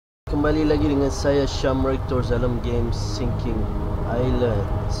kembali lagi dengan saya Syam Rector dalam game Sinking Island.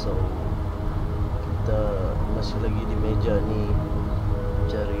 So kita masih lagi di meja ni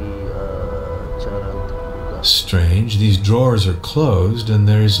cari cara untuk buka. Strange, these drawers are closed and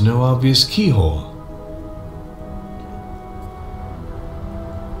there is no obvious keyhole.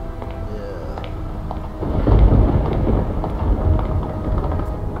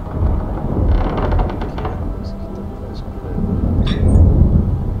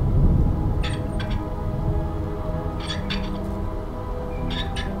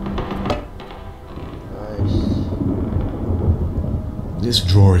 This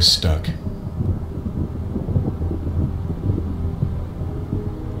drawer is stuck.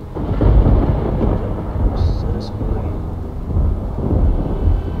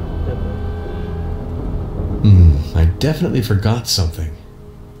 I definitely forgot something.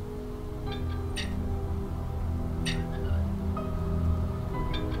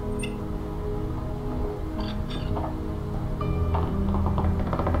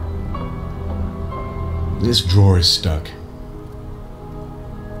 This drawer is stuck.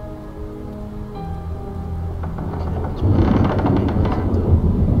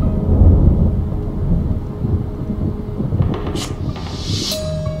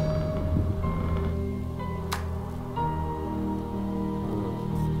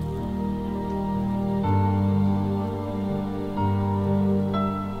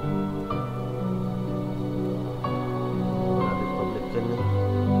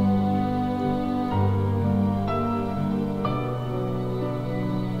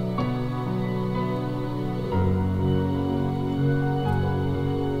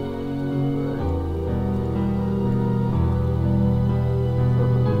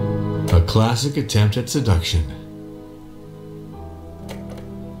 A classic attempt at seduction.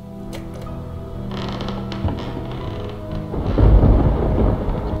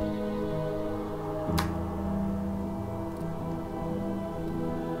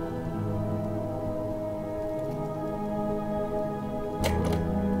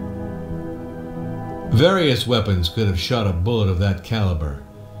 Various weapons could have shot a bullet of that caliber.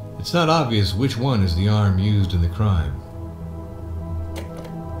 It's not obvious which one is the arm used in the crime.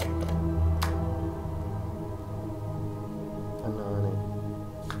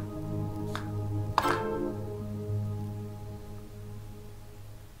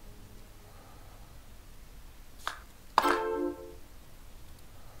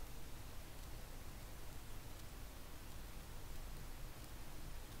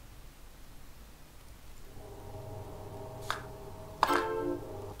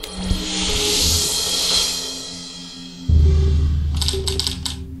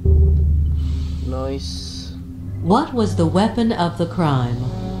 What was the weapon of the crime?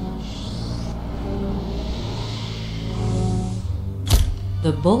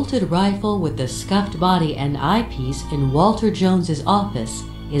 The bolted rifle with the scuffed body and eyepiece in Walter Jones's office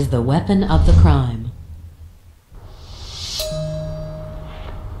is the weapon of the crime.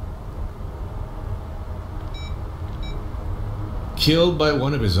 Killed by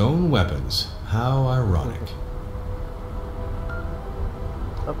one of his own weapons. How ironic.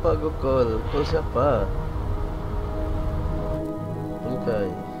 Apa Gokol? Kau siapa?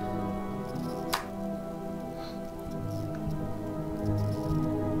 Okay.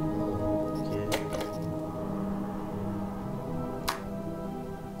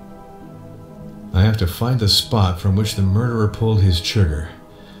 I have to find the spot from which the murderer pulled his trigger.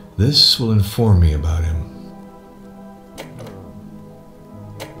 This will inform me about him.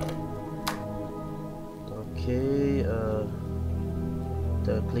 Okay,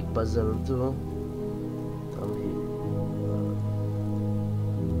 kita klik puzzle tu.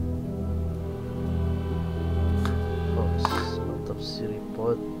 Autopsy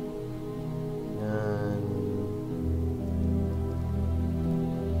report dan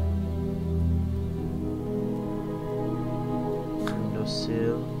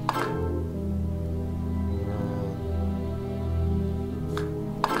windowsill dan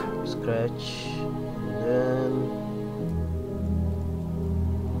scratch dan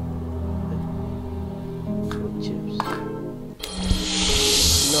wood chips.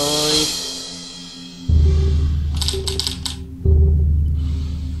 Nice.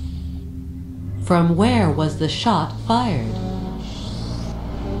 From where was the shot fired?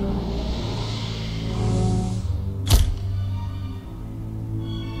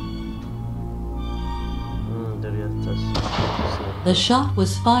 The shot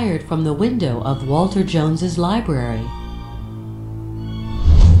was fired from the window of Walter Jones's library.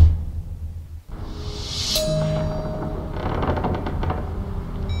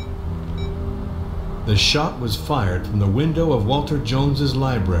 The shot was fired from the window of Walter Jones's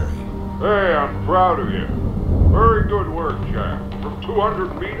library. Hey, I'm proud of you. Very good work, Jack. From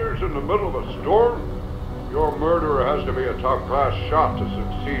 200 meters in the middle of a storm? Your murderer has to be a top-class shot to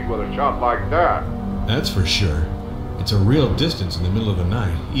succeed with a shot like that. That's for sure. It's a real distance in the middle of the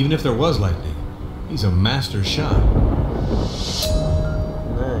night, even if there was lightning. He's a master shot.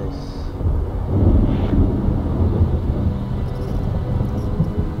 Nice.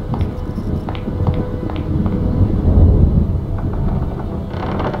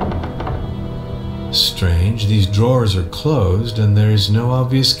 Strange, these drawers are closed and there's no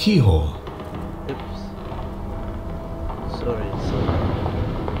obvious keyhole. Oops. Sorry.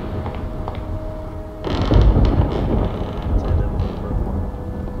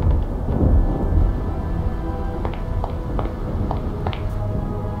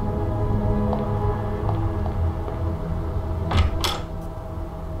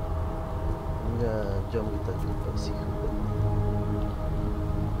 Jom kita jumpa si Hubert.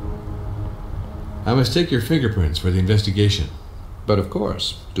 I must take your fingerprints for the investigation. But of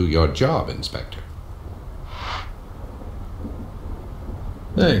course, do your job, Inspector.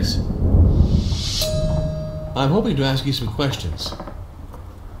 Thanks. I'm hoping to ask you some questions.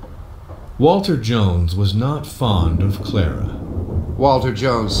 Walter Jones was not fond of Clara. Walter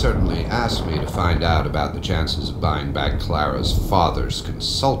Jones certainly asked me to find out about the chances of buying back Clara's father's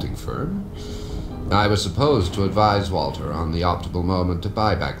consulting firm. I was supposed to advise Walter on the optimal moment to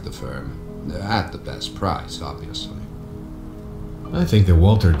buy back the firm. At the best price, obviously. I think that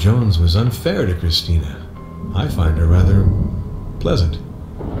Walter Jones was unfair to Christina. I find her rather pleasant.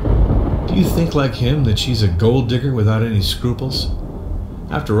 Do you think like him that she's a gold digger without any scruples?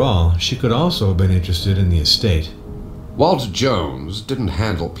 After all, she could also have been interested in the estate. Walter Jones didn't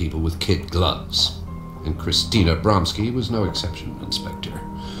handle people with kid gloves. And Christina Bromsky was no exception, Inspector.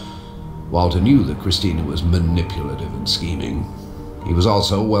 Walter knew that Christina was manipulative and scheming. He was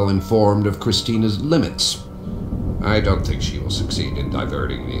also well informed of Christina's limits. I don't think she will succeed in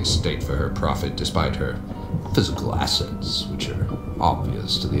diverting the estate for her profit despite her physical assets, which are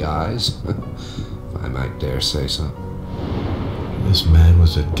obvious to the eyes, if I might dare say so. This man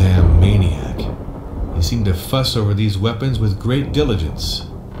was a damn maniac. He seemed to fuss over these weapons with great diligence.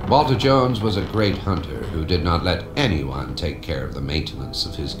 Walter Jones was a great hunter who did not let anyone take care of the maintenance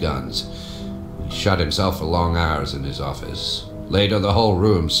of his guns. He shut himself for long hours in his office. Later, the whole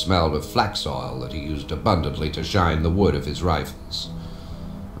room smelled of flax oil that he used abundantly to shine the wood of his rifles.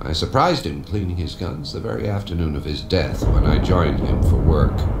 I surprised him cleaning his guns the very afternoon of his death when I joined him for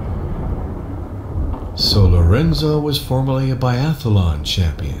work. So Lorenzo was formerly a biathlon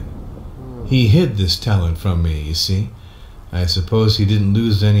champion. He hid this talent from me, you see. I suppose he didn't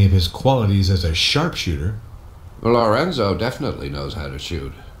lose any of his qualities as a sharpshooter. Lorenzo definitely knows how to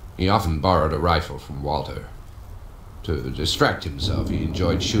shoot. He often borrowed a rifle from Walter. To distract himself, he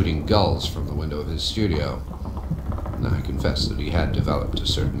enjoyed shooting gulls from the window of his studio. I confess that he had developed a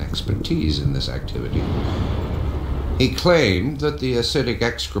certain expertise in this activity. He claimed that the acidic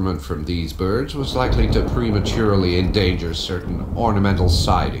excrement from these birds was likely to prematurely endanger certain ornamental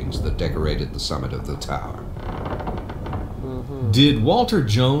sidings that decorated the summit of the tower. Did Walter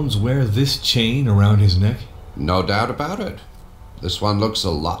Jones wear this chain around his neck? No doubt about it. This one looks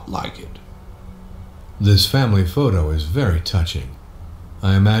a lot like it. This family photo is very touching.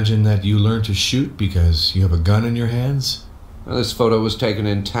 I imagine that you learned to shoot because you have a gun in your hands? Well, this photo was taken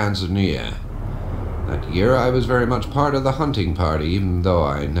in Tanzania. That year I was very much part of the hunting party, even though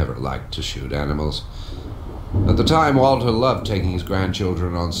I never liked to shoot animals. At the time, Walter loved taking his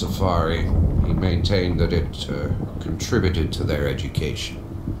grandchildren on safari. He maintained that it contributed to their education.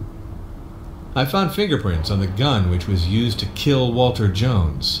 I found fingerprints on the gun which was used to kill Walter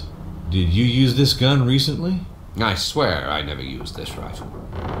Jones. Did you use this gun recently? I swear I never used this rifle.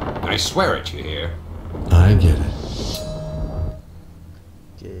 I swear it, you hear? I get it.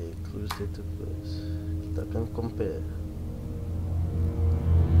 Okay, clues data clues. Kita akan compare.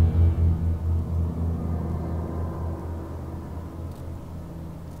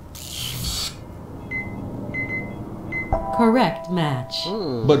 Correct match.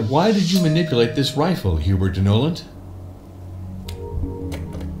 But why did you manipulate this rifle, Hubert de Noland?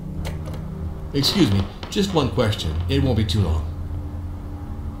 Excuse me, just one question. It won't be too long.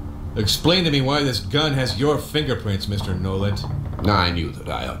 Explain to me why this gun has your fingerprints, Mr. Noland. I knew that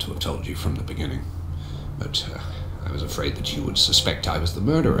I ought to have told you from the beginning, but I was afraid that you would suspect I was the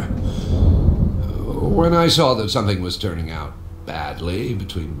murderer. When I saw that something was turning out badly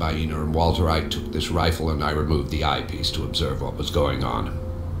between Baena and Walter, I took this rifle and I removed the eyepiece to observe what was going on.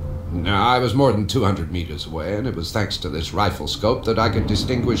 Now, I was more than 200 meters away, and it was thanks to this rifle scope that I could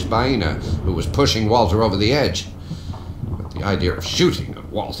distinguish Baena, who was pushing Walter over the edge. But the idea of shooting him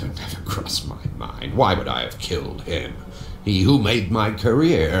Walter never crossed my mind. Why would I have killed him? He who made my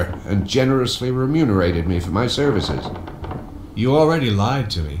career and generously remunerated me for my services. You already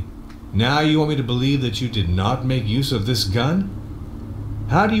lied to me. Now you want me to believe that you did not make use of this gun?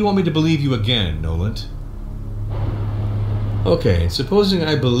 How do you want me to believe you again, Noland? Okay, supposing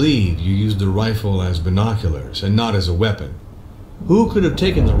I believe you used the rifle as binoculars and not as a weapon. Who could have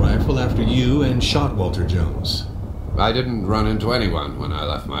taken the rifle after you and shot Walter Jones? I didn't run into anyone when I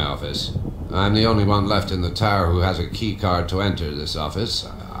left my office. I'm the only one left in the tower who has a key card to enter this office.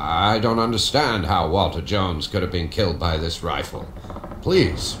 I don't understand how Walter Jones could have been killed by this rifle.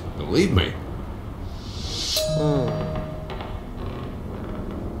 Please, believe me.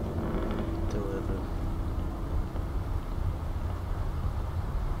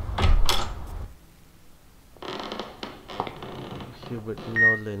 Hubert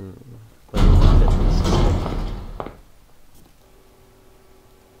Nolan. Well,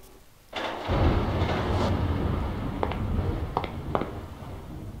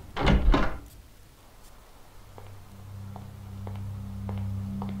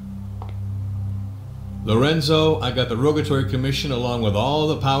 Lorenzo, I got the Rogatory Commission along with all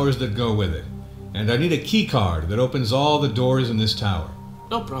the powers that go with it. And I need a key card that opens all the doors in this tower.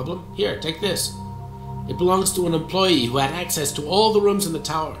 No problem. Here, take this. It belongs to an employee who had access to all the rooms in the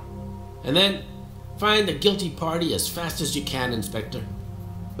tower. And then, find the guilty party as fast as you can, Inspector.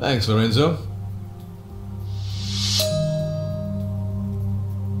 Thanks, Lorenzo.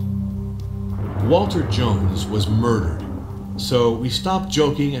 Walter Jones was murdered. So we stop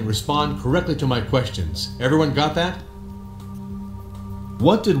joking and respond correctly to my questions. Everyone got that?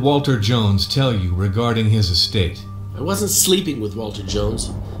 What did Walter Jones tell you regarding his estate? I wasn't sleeping with Walter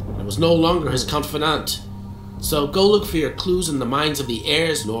Jones. I was no longer his confidant. So go look for your clues in the minds of the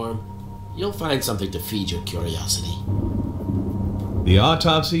heirs, Norm. You'll find something to feed your curiosity. The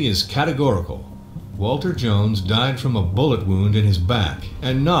autopsy is categorical. Walter Jones died from a bullet wound in his back,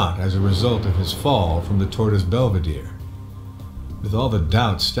 and not as a result of his fall from the Tortoise Belvedere. With all the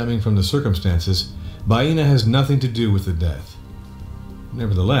doubts stemming from the circumstances, Baena has nothing to do with the death.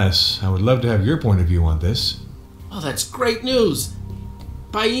 Nevertheless, I would love to have your point of view on this. Oh, that's great news!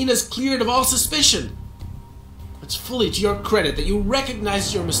 Baena's cleared of all suspicion. It's fully to your credit that you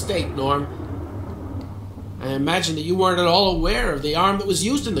recognized your mistake, Norm. I imagine that you weren't at all aware of the arm that was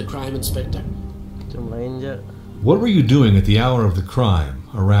used in the crime, Inspector. What were you doing at the hour of the crime,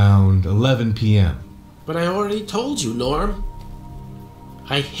 around 11 p.m.? But I already told you, Norm.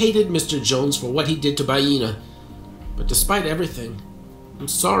 I hated Mr. Jones for what he did to Baena, but despite everything, I'm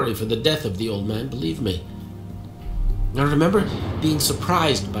sorry for the death of the old man, believe me. I remember being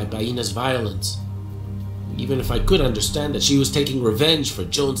surprised by Baena's violence, even if I could understand that she was taking revenge for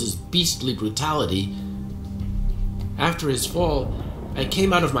Jones's beastly brutality. After his fall, I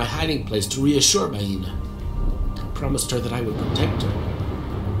came out of my hiding place to reassure Baena. I promised her that I would protect her.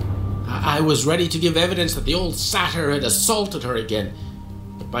 I was ready to give evidence that the old satyr had assaulted her again,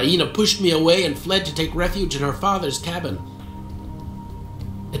 but Baena pushed me away and fled to take refuge in her father's cabin.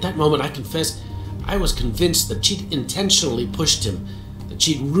 At that moment, I confess, I was convinced that she'd intentionally pushed him, that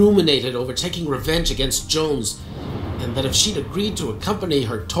she'd ruminated over taking revenge against Jones, and that if she'd agreed to accompany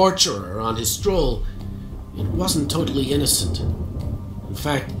her torturer on his stroll, it wasn't totally innocent. In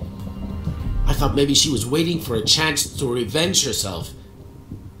fact, I thought maybe she was waiting for a chance to revenge herself.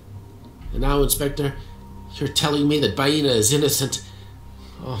 And now, Inspector, you're telling me that Baena is innocent.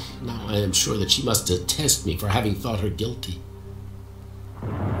 Oh, now I am sure that she must detest me for having thought her guilty.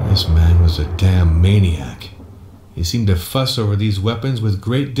 This man was a damn maniac. He seemed to fuss over these weapons with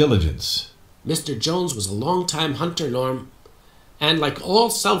great diligence. Mr. Jones was a long-time hunter, Norm. And like all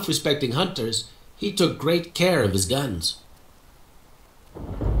self-respecting hunters, he took great care of his guns.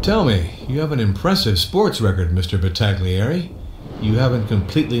 Tell me, you have an impressive sports record, Mr. Battaglieri. You haven't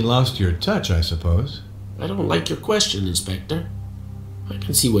completely lost your touch, I suppose. I don't like your question, Inspector. I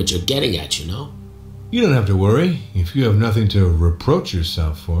can see what you're getting at, you know. You don't have to worry, if you have nothing to reproach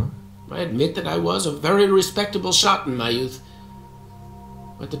yourself for. I admit that I was a very respectable shot in my youth.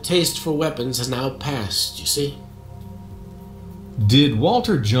 But the taste for weapons has now passed, you see. Did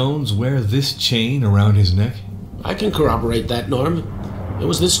Walter Jones wear this chain around his neck? I can corroborate that, Norm. It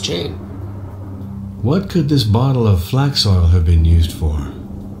was this chain. What could this bottle of flax oil have been used for?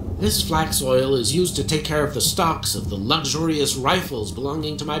 This flax oil is used to take care of the stocks of the luxurious rifles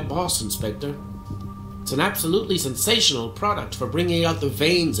belonging to my boss, Inspector. It's an absolutely sensational product for bringing out the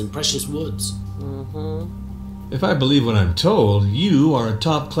veins in precious woods. If I believe what I'm told, you are a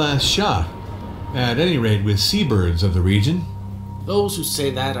top-class shot. At any rate, with seabirds of the region. Those who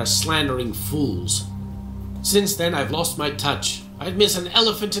say that are slandering fools. Since then, I've lost my touch. I'd miss an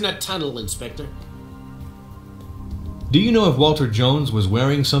elephant in a tunnel, Inspector. Do you know if Walter Jones was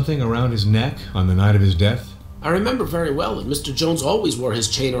wearing something around his neck on the night of his death? I remember very well that Mr. Jones always wore his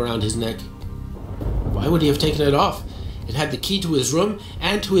chain around his neck. Why would he have taken it off? It had the key to his room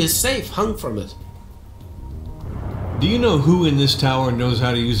and to his safe hung from it. Do you know who in this tower knows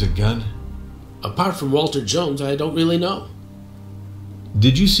how to use a gun? Apart from Walter Jones, I don't really know.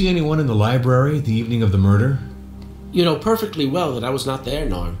 Did you see anyone in the library the evening of the murder? You know perfectly well that I was not there,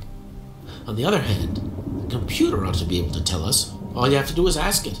 Norm. On the other hand, the computer ought to be able to tell us. All you have to do is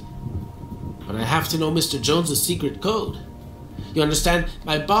ask it. But I have to know Mr. Jones's secret code. You understand,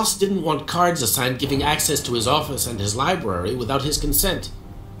 my boss didn't want cards assigned giving access to his office and his library without his consent.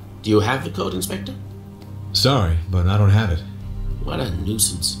 Do you have the code, Inspector? Sorry, but I don't have it. What a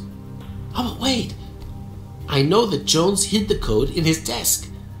nuisance. Oh, but wait. I know that Jones hid the code in his desk.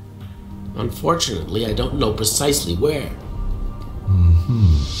 Unfortunately, I don't know precisely where.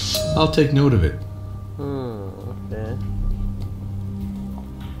 I'll take note of it. Okay.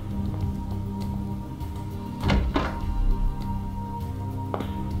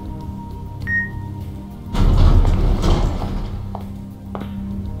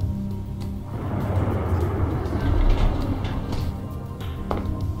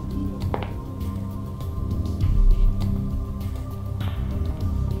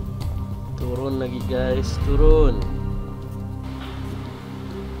 Turun lagi guys, turun.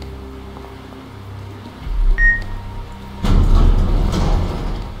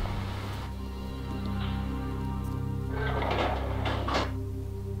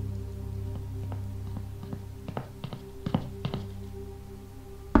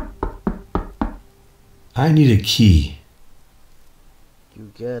 I need a key.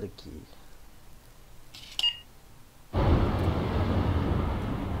 You got a key.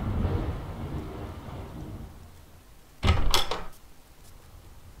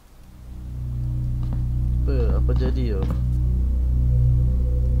 Apa jadi yo?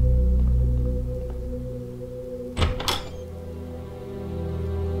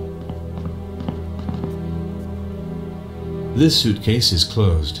 This suitcase is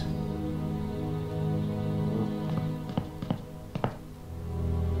closed.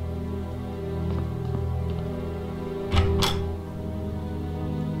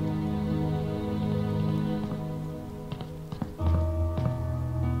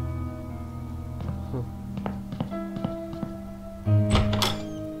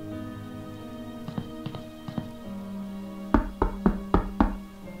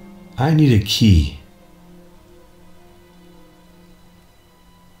 I need a key.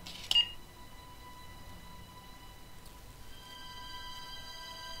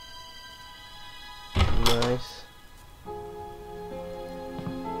 Nice.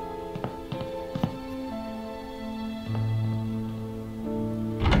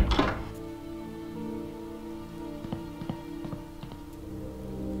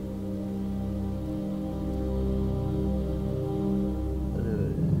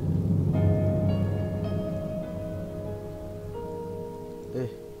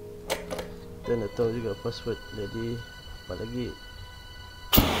 Kita nak tahu juga password. Jadi apa lagi?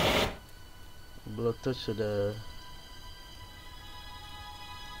 Blowtorch sudah.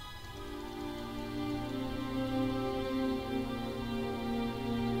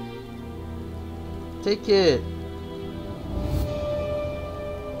 Take it.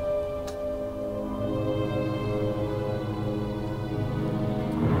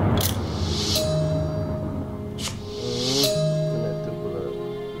 Kena tu pula.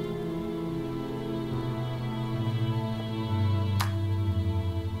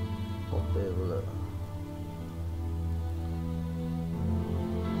 Apa pula?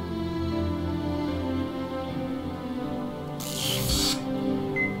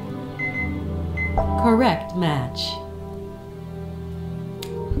 Correct match.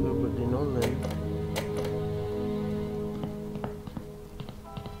 Robert De Nolan.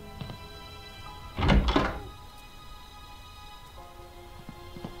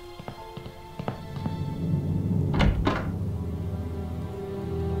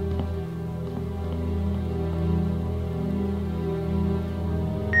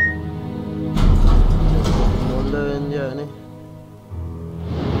 Nolan je ni.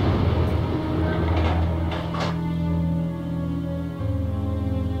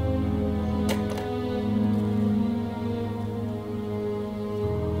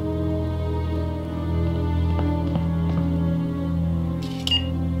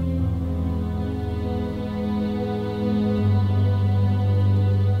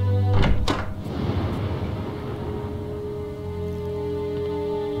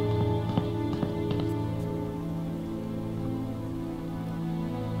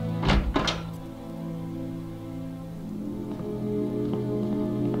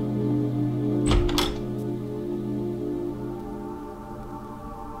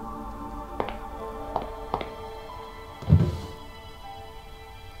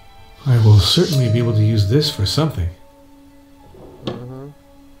 I will certainly be able to use this for something.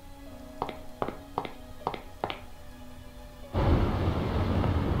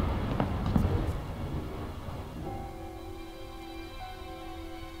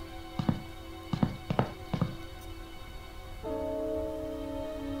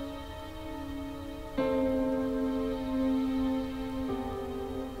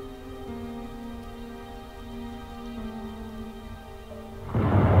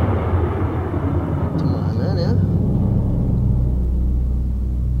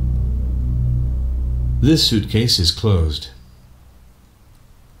 This suitcase is closed.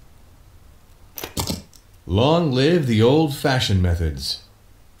 Long live the old-fashioned methods.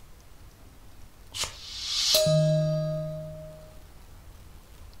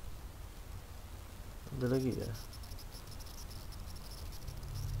 Ada lagi ya?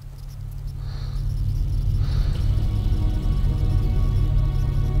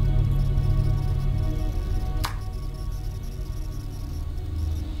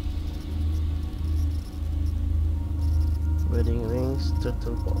 Wedding rings,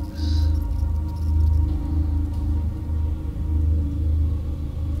 turtle box.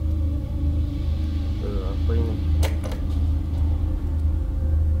 Apa ini?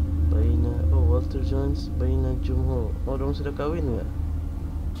 Baina, oh Walter Jones, Baina Jumho. Oh, orang sudah kahwin ke?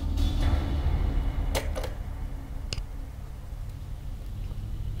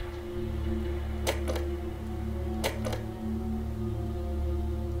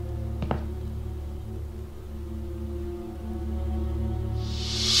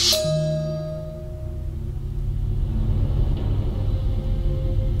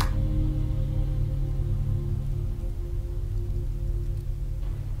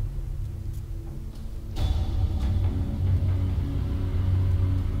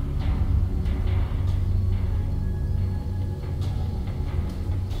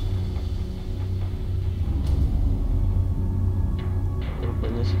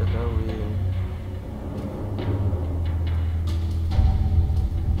 Sudah kahwin.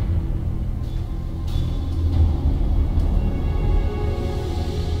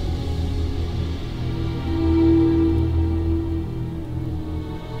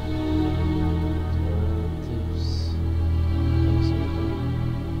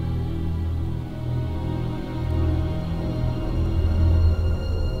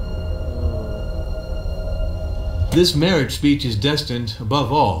 This marriage speech is destined,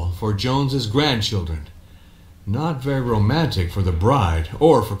 above all, for Jones's grandchildren. Not very romantic for the bride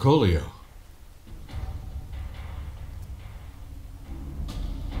or for Colio.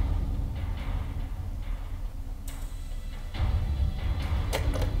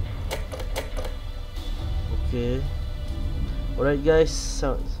 Okay. Alright guys,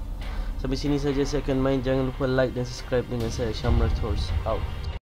 sampai sini saja saya akan main. Jangan lupa like dan subscribe dengan saya. Shamrock Tours out.